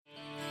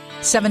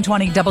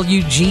720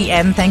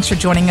 WGN. Thanks for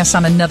joining us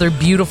on another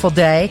beautiful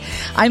day.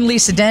 I'm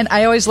Lisa Dent.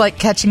 I always like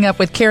catching up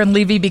with Caryn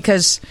Levey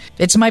because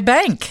it's my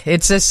bank.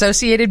 It's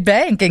Associated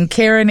Bank. And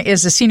Caryn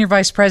is the Senior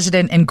Vice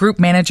President and Group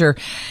Manager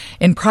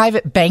in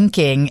Private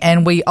Banking.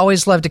 And we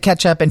always love to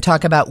catch up and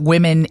talk about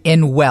women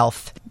in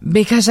wealth,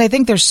 because I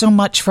think there's so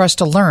much for us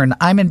to learn.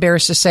 I'm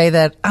embarrassed to say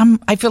that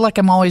I feel like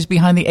I'm always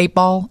behind the eight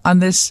ball on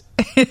this,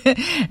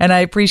 and I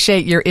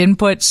appreciate your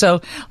input.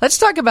 So let's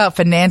talk about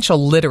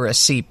financial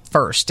literacy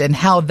first and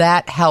how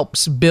that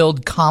helps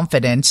build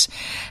confidence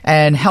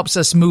and helps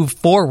us move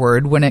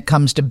forward when it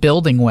comes to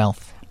building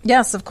wealth.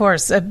 Yes, of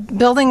course.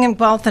 Building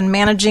wealth and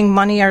managing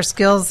money are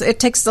skills. It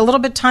takes a little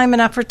bit of time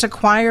and effort to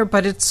acquire,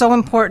 but it's so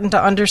important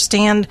to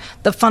understand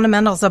the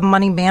fundamentals of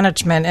money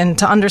management and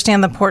to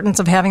understand the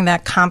importance of having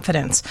that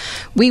confidence.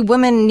 We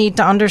women need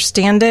to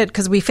understand it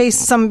because we face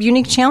some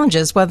unique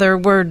challenges, whether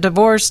we're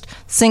divorced,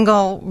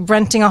 single,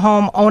 renting a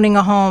home, owning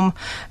a home,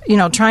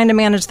 trying to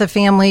manage the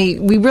family.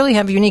 We really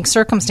have unique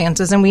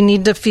circumstances, and we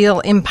need to feel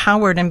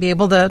empowered and be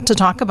able to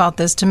talk about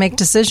this, to make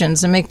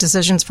decisions and make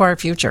decisions for our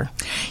future.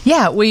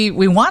 Yeah, we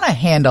want to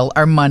handle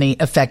our money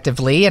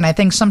effectively, and I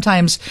think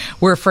sometimes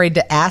we're afraid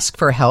to ask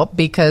for help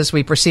because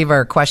we perceive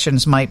our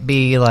questions might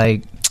be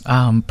like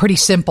pretty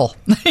simple,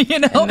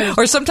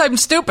 or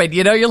sometimes stupid.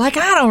 You're like,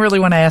 I don't really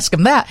want to ask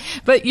them that,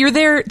 but you're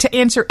there to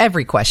answer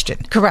every question.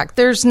 Correct.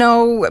 There's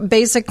no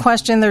basic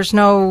question. There's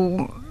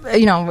no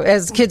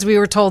as kids, we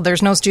were told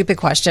there's no stupid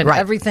question. Right.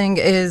 Everything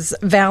is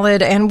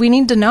valid, and we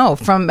need to know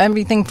from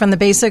everything from the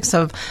basics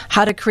of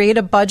how to create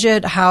a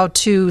budget, how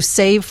to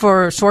save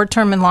for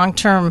short-term and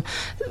long-term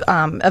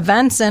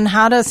events, and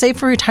how to save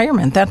for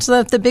retirement. That's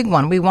the big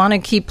one. We want to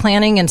keep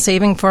planning and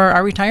saving for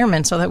our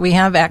retirement so that we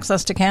have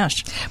access to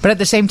cash. But at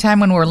the same time,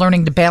 when we're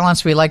learning to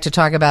balance, we like to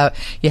talk about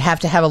you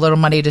have to have a little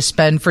money to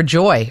spend for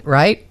joy,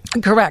 right?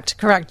 Correct.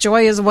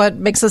 Joy is what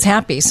makes us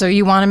happy. So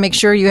you want to make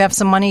sure you have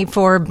some money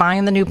for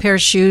buying the new pair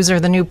of shoes or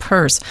the new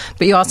purse.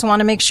 But you also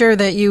want to make sure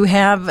that you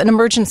have an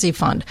emergency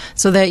fund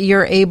so that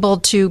you're able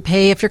to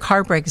pay if your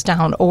car breaks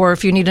down or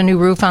if you need a new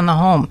roof on the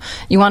home.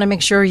 You want to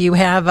make sure you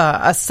have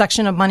a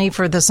section of money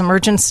for this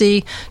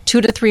emergency, 2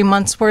 to 3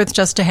 months worth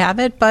just to have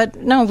it. But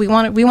no, we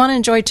want to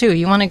enjoy too.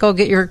 You want to go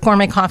get your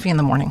gourmet coffee in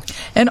the morning.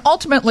 And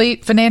ultimately,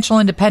 financial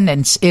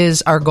independence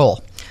is our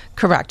goal.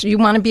 Correct. You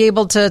want to be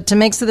able to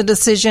make the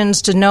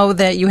decisions, to know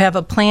that you have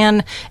a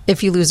plan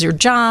if you lose your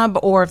job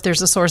or if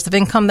there's a source of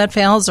income that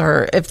fails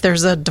or if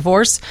there's a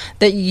divorce,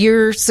 that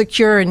you're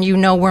secure and you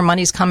know where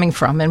money's coming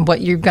from and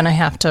what you're going to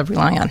have to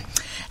rely on.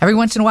 Every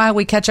once in a while,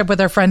 we catch up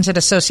with our friends at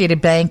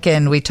Associated Bank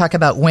and we talk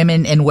about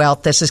women in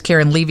wealth. This is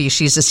Caryn Levey.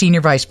 She's the Senior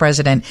Vice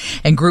President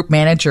and Group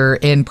Manager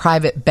in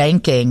Private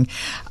Banking.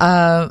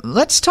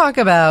 Let's talk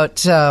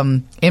about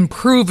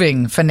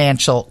improving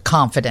financial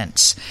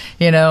confidence.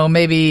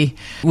 Maybe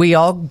we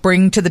all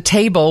bring to the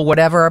table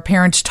whatever our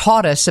parents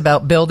taught us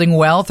about building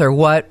wealth, or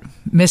what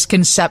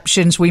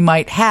misconceptions we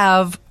might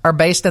have are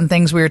based on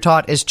things we were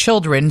taught as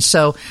children.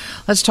 So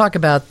let's talk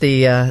about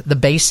the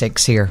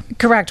basics here.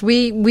 Correct.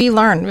 We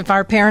learn. If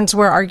our parents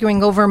were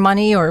arguing over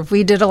money or if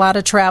we did a lot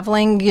of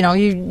traveling,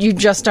 you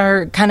just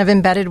are kind of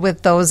embedded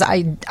with those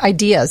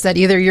ideas that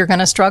either you're going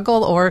to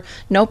struggle or,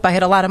 nope, I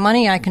had a lot of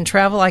money, I can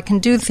travel, I can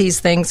do these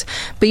things.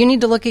 But you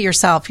need to look at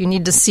yourself. You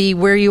need to see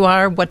where you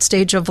are, what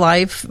stage of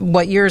life,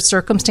 what your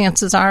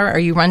circumstances are. Are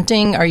you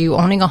renting? Are you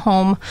owning a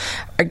home?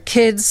 Are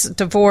kids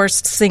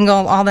divorced,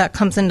 single? All that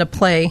comes into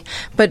play.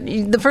 But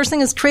the first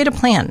thing is create a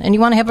plan, and you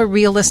want to have a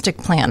realistic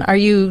plan. Are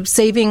you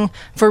saving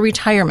for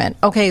retirement?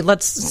 Okay,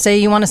 let's say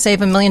you want to save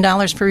 $1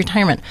 million for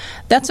retirement.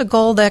 That's a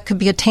goal that could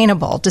be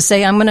attainable. To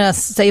say I'm going to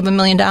save $1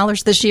 million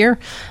this year,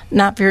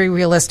 not very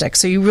realistic.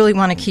 So you really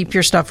want to keep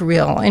your stuff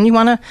real, and you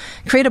want to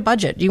create a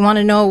budget. You want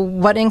to know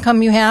what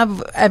income you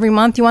have every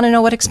month. You want to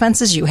know what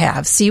expenses you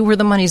have. See where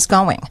the money's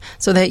going,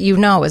 so that you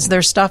know, is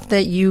there stuff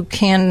that you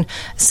can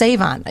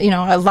save on?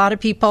 A lot of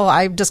people,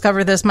 I've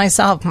discovered this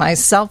myself. My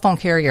cell phone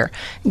carrier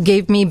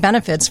gave me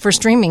benefits for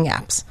streaming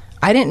apps.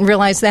 I didn't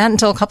realize that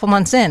until a couple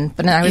months in,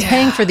 but I was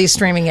paying for these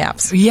streaming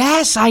apps.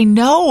 Yes, I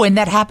know. And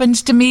that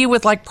happens to me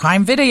with like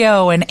Prime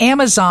Video and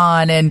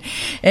Amazon.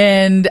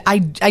 And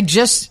I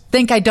just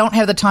think I don't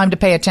have the time to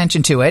pay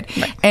attention to it.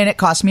 Right. And it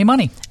costs me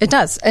money. It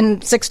does.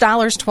 And $6,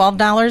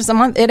 $12 a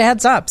month, it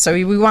adds up. So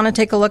we want to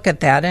take a look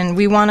at that. And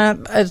we want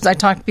to, as I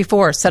talked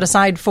before, set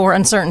aside for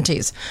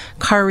uncertainties,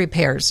 car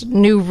repairs,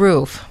 new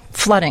roof,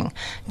 flooding,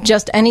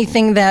 just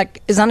anything that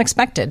is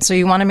unexpected. So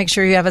you want to make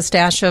sure you have a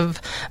stash of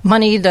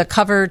money to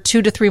cover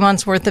 2 to 3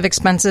 months worth of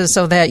expenses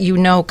so that you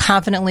know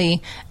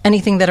confidently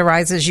anything that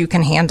arises you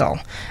can handle.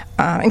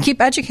 And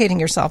keep educating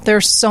yourself. There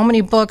are so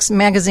many books,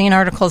 magazine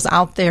articles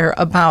out there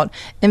about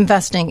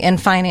investing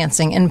and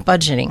financing and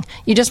budgeting.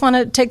 You just want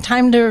to take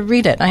time to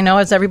read it. I know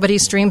as everybody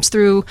streams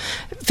through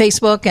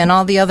Facebook and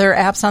all the other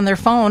apps on their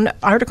phone,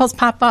 articles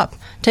pop up.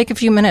 Take a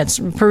few minutes,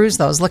 peruse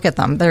those, look at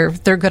them. They're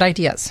good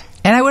ideas.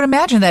 And I would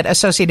imagine that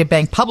Associated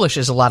Bank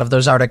publishes a lot of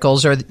those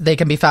articles, or they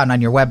can be found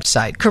on your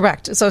website.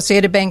 Correct.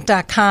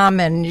 AssociatedBank.com,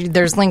 and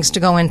there's links to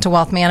go into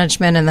wealth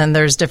management, and then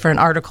there's different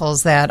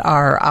articles that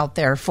are out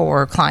there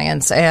for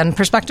clients and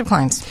prospective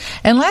clients.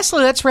 And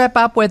lastly, let's wrap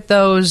up with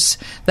those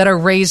that are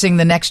raising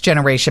the next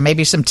generation,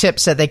 maybe some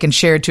tips that they can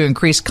share to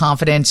increase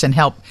confidence and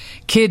help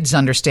kids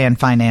understand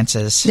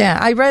finances. Yeah,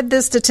 I read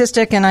this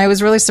statistic and I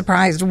was really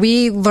surprised.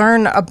 We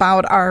learn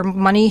about our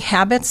money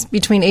habits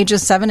between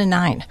ages 7 and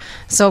 9.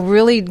 So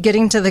really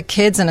getting to the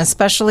kids, and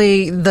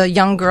especially the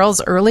young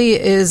girls early,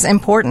 is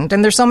important.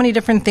 And there's so many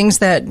different things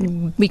that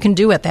we can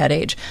do at that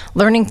age.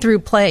 Learning through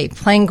play,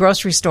 playing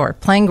grocery store,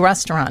 playing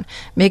restaurant,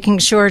 making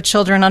sure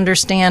children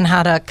understand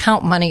how to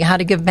count money, how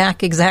to give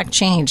back exact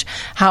change,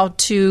 how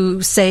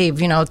to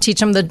save, teach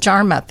them the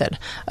jar method,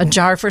 a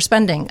jar for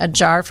spending, a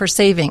jar for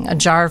saving, a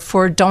jar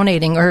for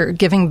donating or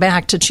giving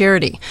back to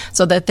charity,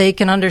 so that they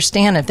can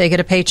understand if they get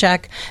a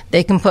paycheck,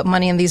 they can put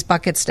money in these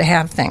buckets to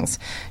have things.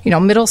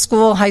 Middle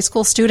school, high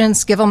school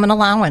students, give them an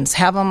allowance,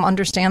 have them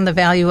understand the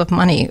value of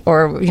money.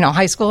 Or,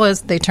 high school,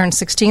 as they turn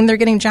 16, they're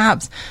getting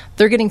jobs.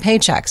 They're getting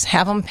paychecks.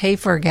 Have them pay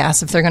for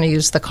gas if they're going to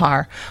use the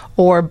car,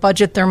 or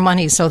budget their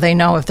money so they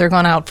know if they're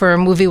going out for a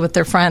movie with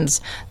their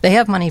friends, they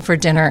have money for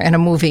dinner and a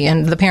movie,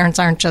 and the parents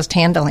aren't just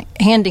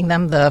handing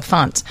them the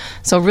funds.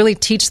 So really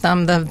teach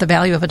them the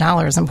value of a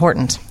dollar is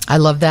important. I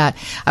love that.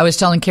 I was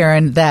telling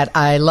Caryn that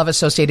I love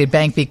Associated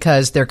Bank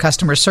because their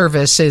customer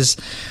service is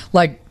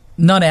like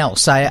none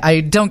else.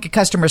 I don't get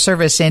customer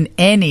service in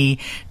any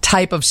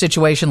type of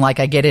situation like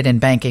I get it in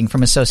banking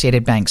from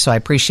Associated Bank. So I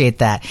appreciate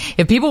that.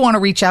 If people want to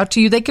reach out to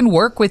you, they can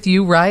work with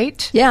you,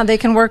 right? Yeah, they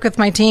can work with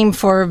my team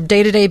for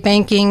day-to-day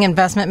banking,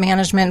 investment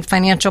management,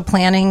 financial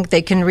planning.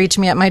 They can reach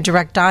me at my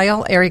direct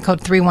dial, area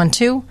code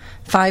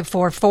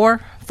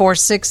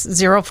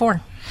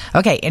 312-544-4604.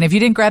 Okay, and if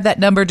you didn't grab that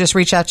number, just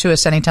reach out to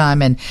us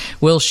anytime and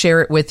we'll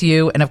share it with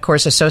you. And of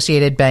course,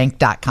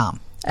 AssociatedBank.com.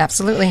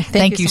 Absolutely.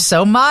 Thank you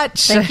so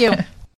much. Thank you.